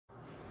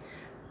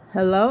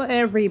Hello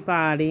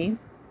everybody,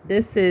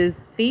 this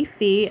is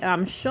Fifi.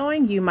 I'm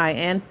showing you my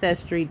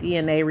Ancestry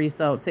DNA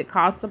results. It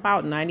costs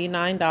about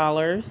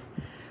 $99.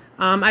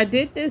 I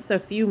did this a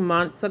few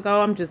months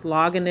ago. I'm just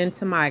logging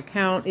into my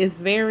account. It's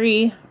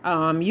very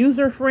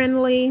user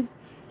friendly,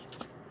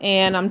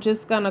 and I'm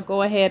just gonna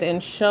go ahead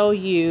and show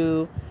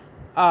you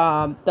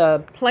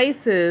the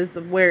places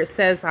where it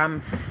says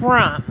I'm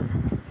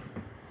from.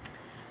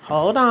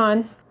 Hold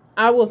on.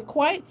 I was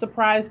quite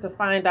surprised to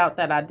find out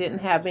that I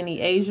didn't have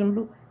any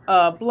Asian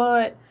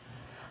blood.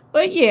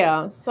 But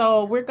yeah,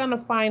 so we're going to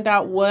find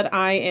out what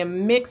I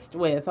am mixed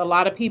with. A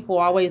lot of people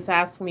always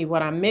ask me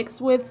what I'm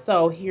mixed with,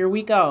 so here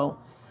we go.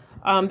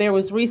 There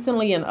was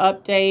recently an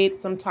update,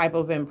 some type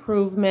of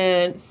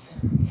improvements,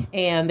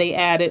 and they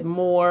added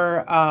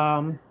more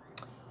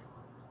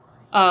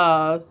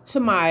to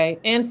my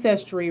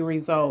ancestry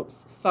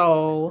results.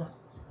 So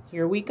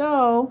here we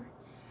go.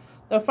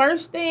 The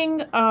first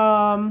thing,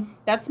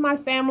 that's my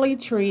family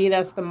tree.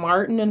 That's the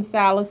Martin and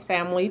Salas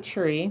family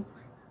tree.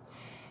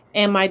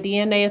 And my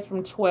DNA is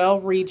from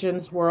 12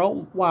 regions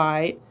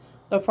worldwide.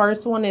 The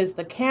first one is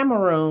the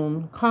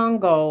Cameroon,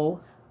 Congo,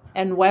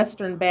 and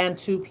Western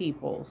Bantu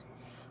peoples.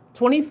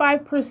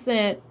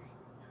 25%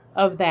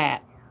 of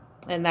that,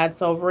 and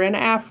that's over in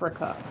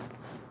Africa.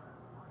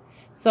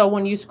 So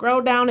when you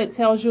scroll down, it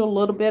tells you a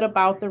little bit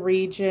about the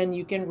region.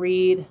 You can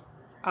read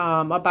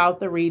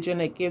about the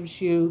region. It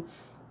gives you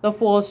the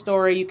full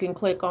story. You can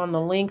click on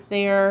the link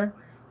there.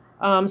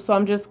 So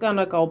I'm just going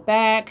to go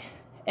back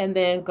and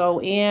then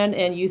go in,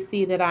 and you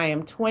see that I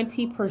am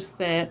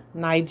 20%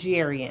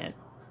 Nigerian.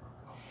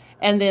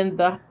 And then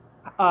the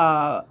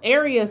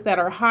areas that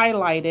are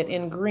highlighted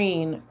in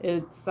green,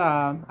 it's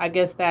I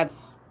guess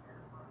that's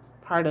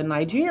part of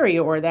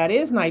Nigeria, or that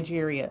is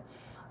Nigeria.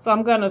 So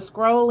I'm going to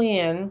scroll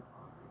in,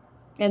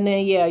 and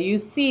then yeah, you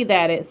see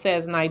that it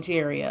says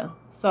Nigeria.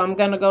 So I'm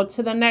going to go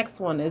to the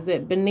next one. Is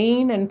it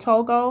Benin and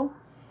Togo?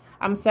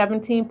 I'm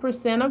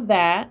 17% of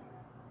that.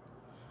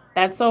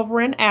 That's over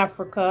in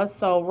Africa.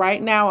 So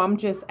right now I'm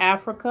just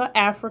Africa,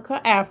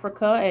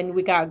 and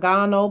we got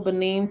Ghana,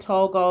 Benin,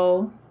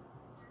 Togo.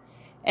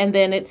 And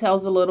then it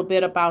tells a little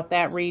bit about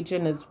that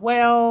region as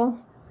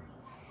well.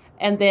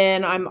 And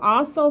then I'm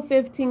also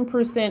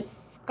 15%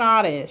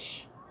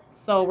 Scottish.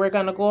 So we're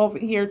going to go over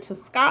here to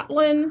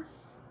Scotland,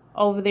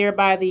 over there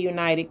by the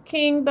United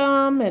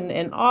Kingdom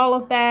and all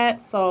of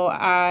that. So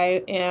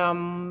I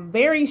am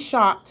very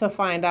shocked to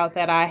find out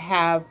that I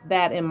have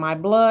that in my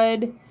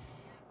blood.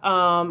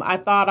 I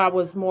thought I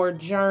was more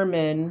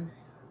German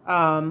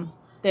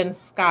than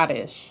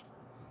Scottish.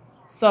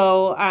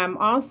 So I'm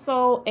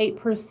also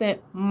 8%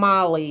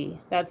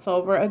 Mali. That's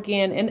over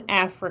again in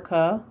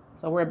Africa.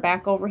 So we're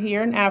back over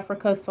here in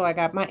Africa. So I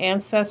got my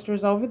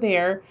ancestors over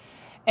there.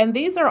 And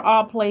these are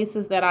all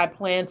places that I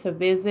plan to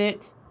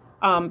visit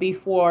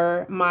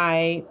before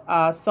my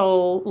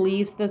soul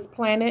leaves this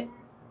planet.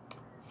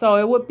 So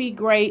it would be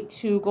great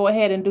to go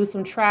ahead and do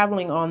some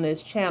traveling on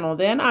this channel.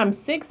 Then I'm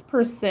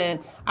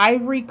 6%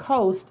 Ivory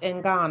Coast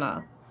in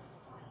Ghana.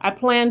 I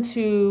plan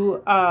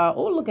to,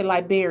 oh, look at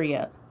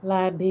Liberia.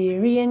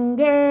 Liberian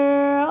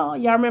girl.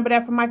 Y'all remember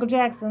that from Michael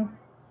Jackson?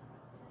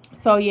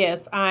 So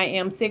yes, I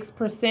am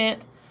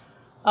 6%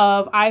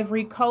 of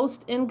Ivory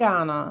Coast in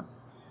Ghana.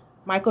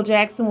 Michael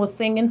Jackson was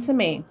singing to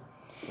me.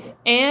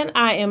 And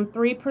I am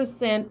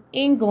 3%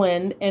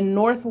 England and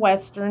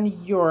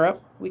Northwestern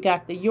Europe. We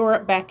got the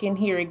Europe back in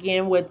here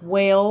again with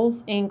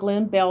Wales,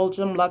 England,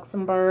 Belgium,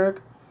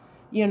 Luxembourg,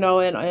 you know,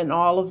 and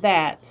all of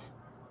that.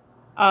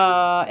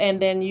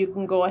 And then you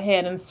can go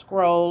ahead and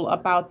scroll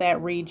about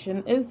that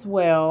region as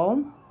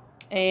well.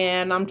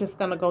 And I'm just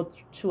going to go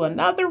to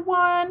another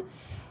one.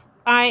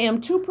 I am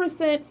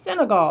 2%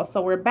 Senegal.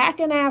 So we're back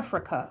in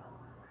Africa.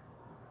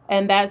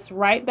 And that's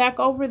right back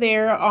over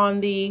there on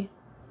the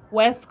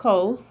west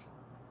coast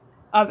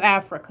of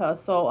Africa.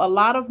 So a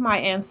lot of my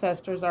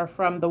ancestors are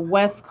from the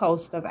west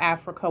coast of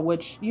Africa,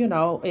 which, you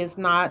know, is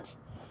not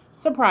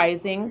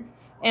surprising.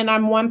 And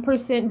I'm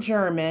 1%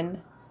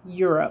 German,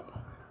 Europe.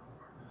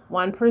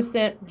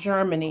 1%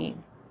 Germany.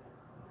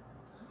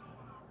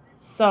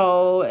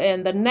 So,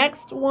 and the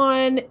next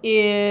one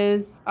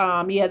is,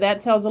 yeah,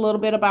 that tells a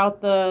little bit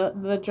about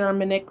the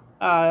Germanic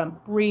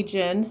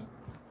region.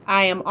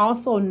 I am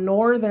also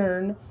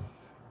Northern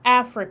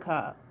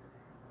Africa.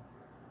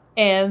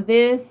 And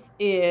this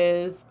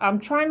is, I'm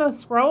trying to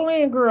scroll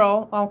in,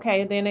 girl.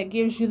 Okay, then it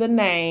gives you the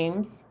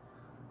names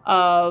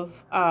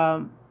of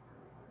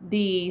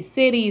the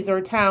cities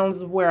or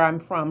towns where I'm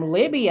from.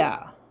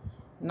 Libya,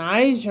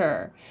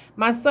 Niger.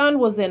 My son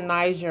was in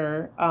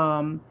Niger.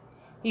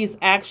 He's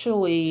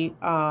actually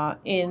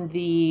in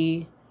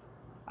the,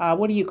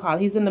 what do you call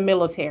it? He's in the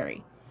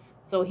military.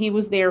 So he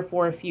was there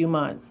for a few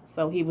months.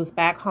 So he was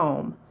back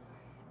home.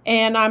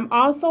 And I'm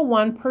also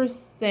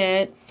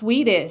 1%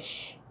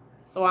 Swedish.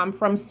 So I'm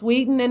from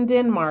Sweden and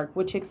Denmark,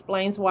 which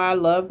explains why I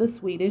love the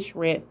Swedish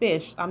red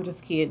fish. I'm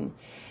just kidding.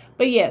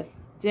 But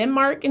yes,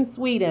 Denmark and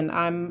Sweden,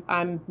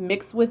 I'm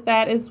mixed with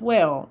that as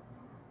well.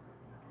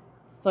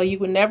 So you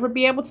will never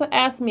be able to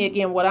ask me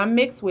again what I'm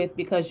mixed with,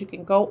 because you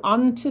can go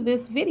onto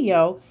this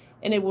video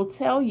and it will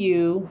tell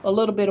you a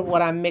little bit of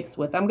what I'm mixed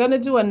with. I'm going to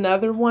do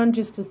another one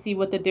just to see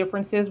what the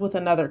difference is with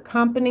another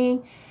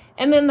company.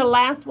 And then the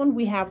last one,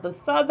 we have the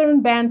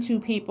Southern Bantu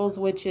peoples,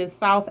 which is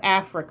South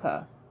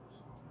Africa.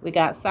 We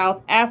got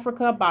South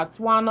Africa,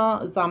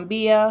 Botswana,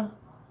 Zambia,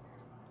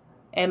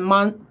 and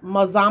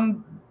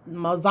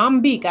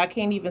Mozambique. I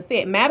can't even say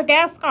it.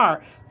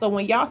 Madagascar. So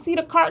when y'all see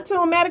the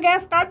cartoon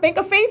Madagascar, think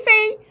of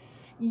Fifi.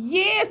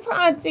 Yes,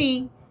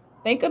 hunty.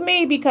 Think of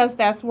me because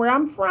that's where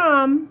I'm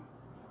from.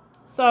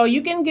 So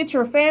you can get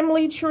your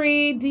family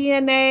tree,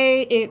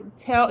 DNA.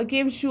 It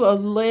gives you a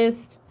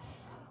list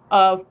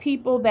of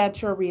people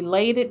that you're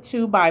related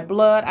to by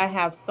blood. I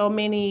have so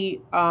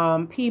many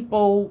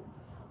people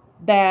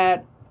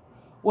that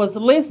was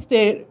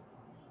listed,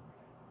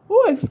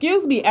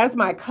 as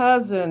my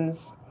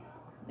cousins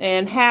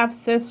and half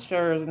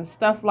sisters and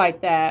stuff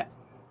like that.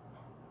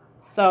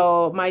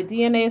 So my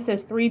DNA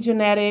says 3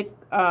 genetic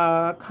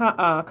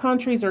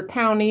countries or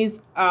counties.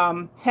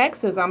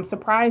 Texas, I'm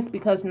surprised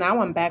because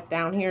now I'm back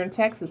down here in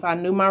Texas. I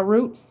knew my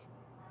roots.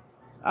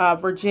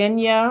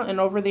 Virginia and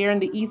over there in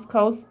the East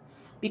Coast,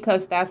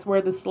 because that's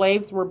where the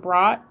slaves were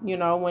brought, you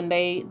know, when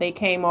they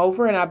came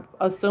over. And I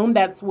assume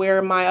that's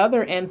where my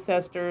other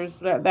ancestors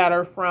that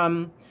are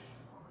from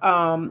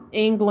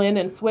England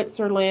and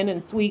Switzerland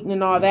and Sweden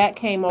and all that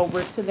came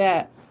over to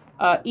that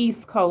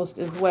East Coast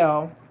as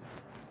well,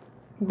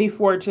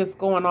 before just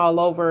going all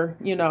over,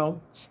 you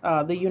know,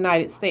 the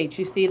United States.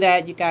 You see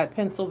that? You got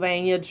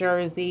Pennsylvania,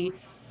 Jersey,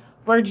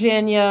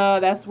 Virginia.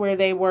 That's where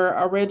they were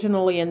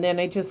originally, and then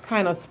they just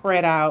kind of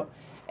spread out.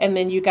 And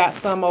then you got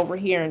some over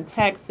here in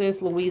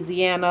Texas,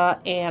 Louisiana,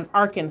 and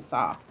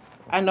Arkansas.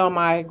 I know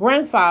my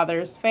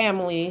grandfather's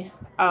family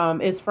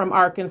is from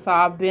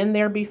Arkansas. I've been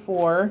there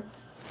before.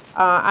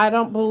 I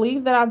don't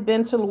believe that I've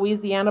been to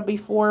Louisiana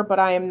before, but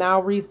I am now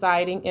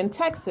residing in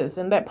Texas,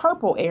 in that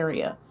purple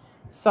area.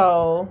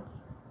 So,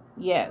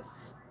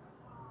 yes,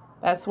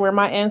 that's where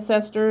my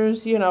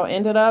ancestors, you know,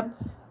 ended up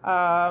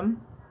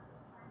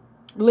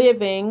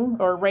living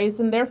or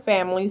raising their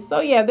families. So,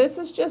 yeah, this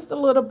is just a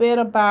little bit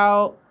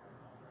about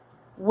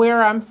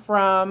where I'm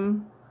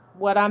from,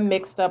 what I'm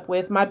mixed up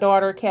with. My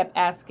daughter kept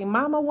asking,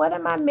 Mama, what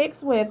am I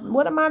mixed with?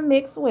 What am I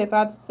mixed with?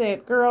 I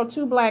said, girl,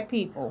 2 black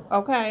people,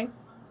 okay?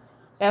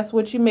 That's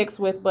what you mix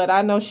with, but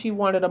I know she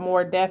wanted a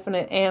more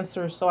definite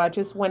answer, so I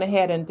just went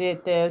ahead and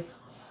did this.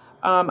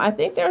 I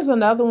think there's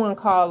another one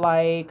called,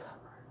 like,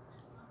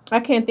 I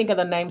can't think of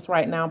the names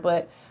right now,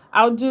 but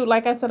I'll do,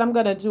 like I said, I'm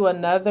going to do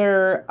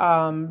another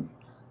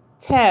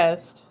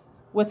test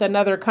with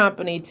another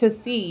company to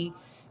see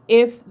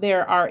if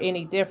there are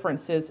any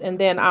differences, and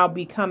then I'll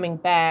be coming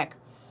back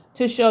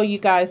to show you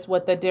guys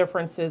what the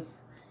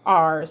differences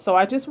are. So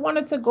I just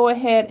wanted to go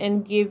ahead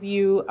and give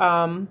you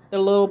the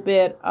little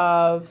bit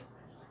of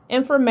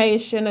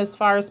information as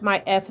far as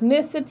my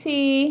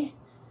ethnicity,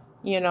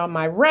 you know,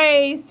 my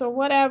race or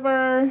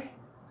whatever.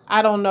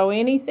 I don't know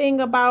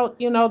anything about,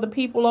 you know, the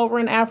people over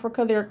in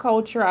Africa, their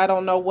culture. I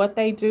don't know what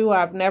they do.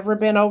 I've never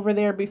been over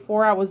there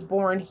before. I was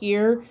born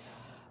here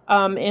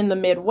in the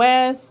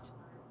Midwest,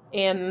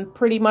 and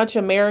pretty much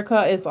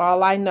America is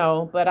all I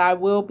know. But I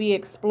will be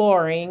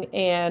exploring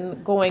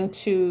and going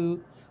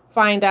to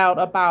find out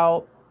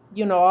about,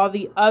 you know, all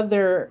the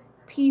other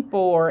people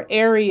or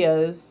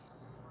areas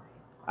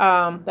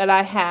that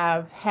I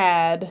have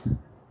had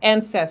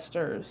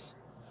ancestors.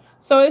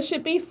 So it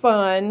should be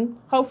fun.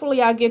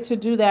 Hopefully I'll get to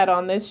do that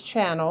on this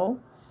channel.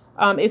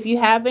 If you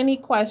have any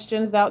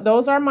questions,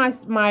 those are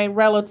my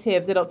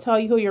relatives. It'll tell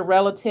you who your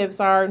relatives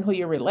are and who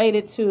you're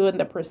related to and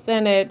the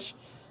percentage.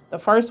 The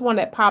first one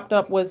that popped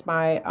up was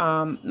my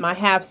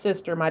half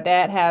sister. My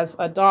dad has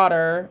a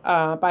daughter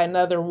by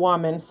another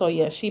woman. So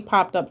yeah, she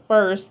popped up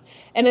first.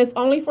 And it's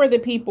only for the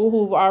people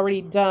who've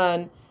already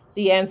done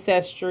the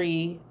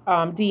Ancestry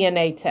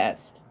DNA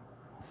test.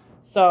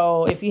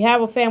 So if you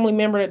have a family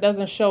member that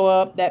doesn't show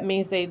up, that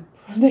means they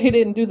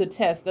didn't do the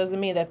test. Doesn't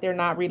mean that they're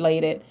not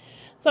related.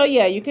 So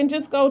yeah, you can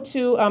just go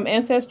to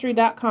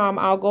Ancestry.com.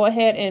 I'll go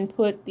ahead and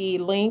put the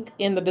link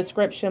in the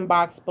description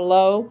box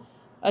below.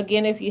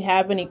 Again, if you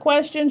have any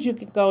questions, you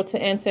can go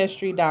to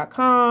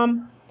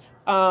Ancestry.com.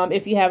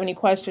 If you have any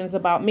questions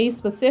about me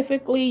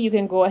specifically, you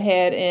can go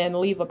ahead and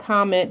leave a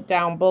comment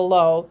down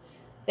below.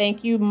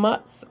 Thank you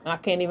much. I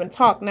can't even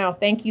talk now.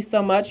 Thank you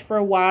so much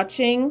for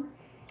watching.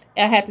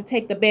 I had to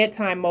take the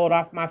bedtime mode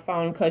off my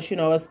phone because, you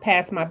know, it's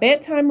past my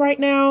bedtime right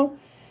now.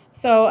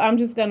 So I'm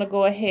just going to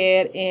go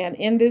ahead and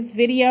end this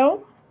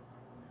video.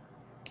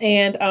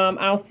 And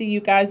I'll see you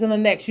guys in the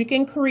next. You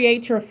can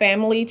create your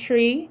family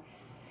tree.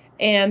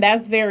 And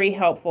that's very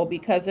helpful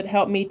because it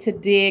helped me to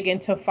dig and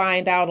to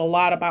find out a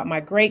lot about my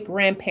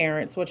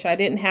great-grandparents, which I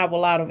didn't have a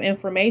lot of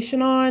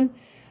information on.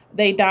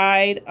 They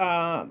died.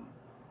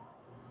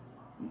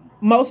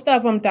 Most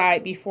of them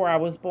died before I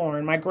was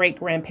born, my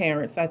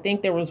great-grandparents. I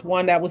think there was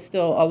one that was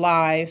still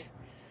alive,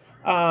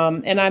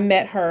 and I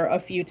met her a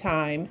few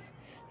times.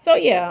 So,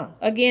 yeah,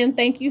 again,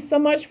 thank you so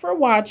much for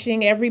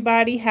watching.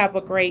 Everybody have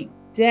a great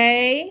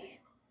day,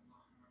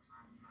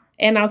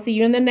 and I'll see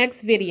you in the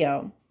next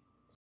video.